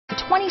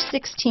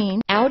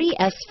2016 Audi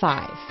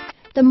S5.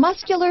 The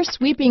muscular,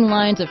 sweeping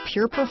lines of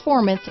pure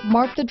performance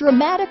mark the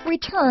dramatic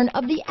return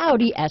of the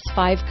Audi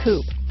S5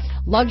 Coupe.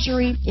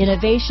 Luxury,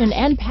 innovation,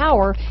 and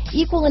power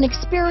equal an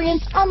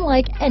experience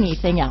unlike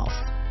anything else.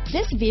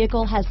 This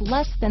vehicle has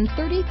less than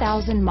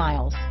 30,000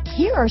 miles.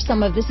 Here are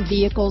some of this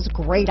vehicle's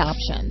great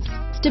options: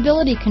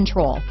 stability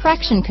control,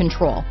 traction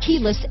control,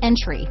 keyless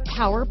entry,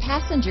 power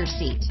passenger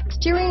seat,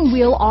 steering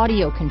wheel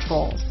audio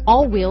controls,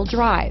 all-wheel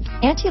drive,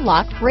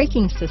 anti-lock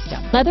braking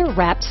system,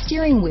 leather-wrapped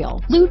steering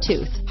wheel,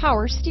 Bluetooth,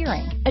 power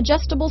steering,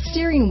 adjustable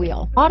steering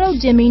wheel,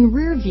 auto-dimming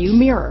rear view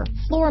mirror,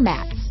 floor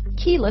mats,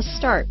 keyless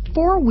start,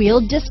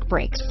 four-wheel disc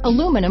brakes,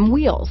 aluminum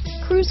wheels,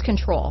 cruise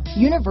control,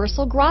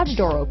 universal garage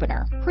door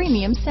opener,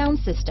 premium sound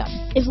system.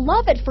 Is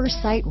love at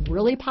first sight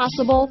really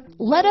possible?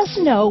 Let us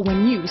know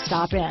when you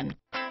stop in.